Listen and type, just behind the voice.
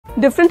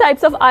different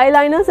types of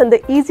eyeliners and the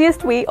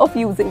easiest way of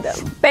using them.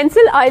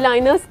 Pencil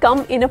eyeliners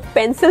come in a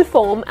pencil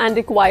form and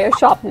require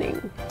sharpening.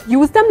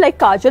 Use them like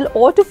kajal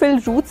or to fill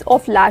roots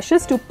of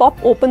lashes to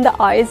pop open the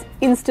eyes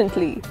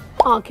instantly.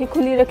 आंखें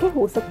खुली रखें,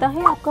 हो सकता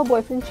है आपका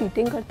boyfriend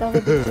cheating करता हुआ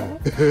दिख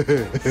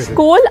जाए.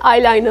 Scroll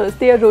eyeliners.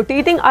 They are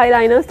rotating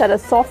eyeliners that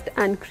are soft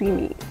and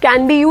creamy.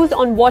 Can be used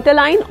on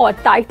waterline or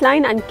tight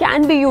line and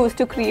can be used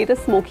to create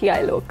a smoky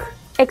eye look.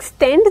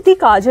 Extend the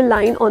kajal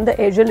line on the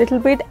edge a little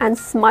bit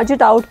and smudge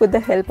it out with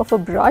the help of a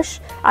brush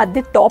at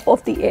the top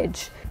of the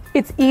edge.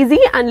 It's easy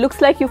and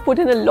looks like you've put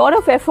in a lot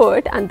of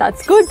effort, and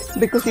that's good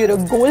because you're a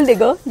gold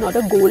digger, not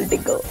a gold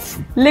digger.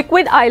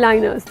 Liquid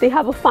eyeliners. They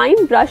have a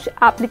fine brush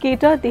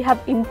applicator, they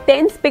have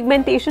intense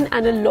pigmentation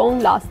and a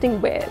long-lasting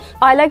wear.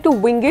 I like to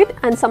wing it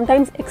and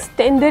sometimes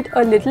extend it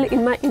a little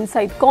in my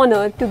inside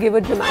corner to give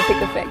a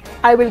dramatic effect.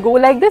 I will go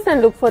like this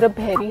and look for a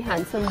very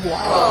handsome boy.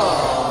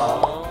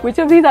 Which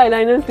of these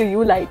eyeliners do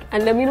you like?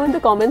 And let me know in the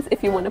comments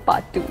if you want a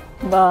part 2.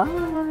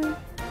 Bye!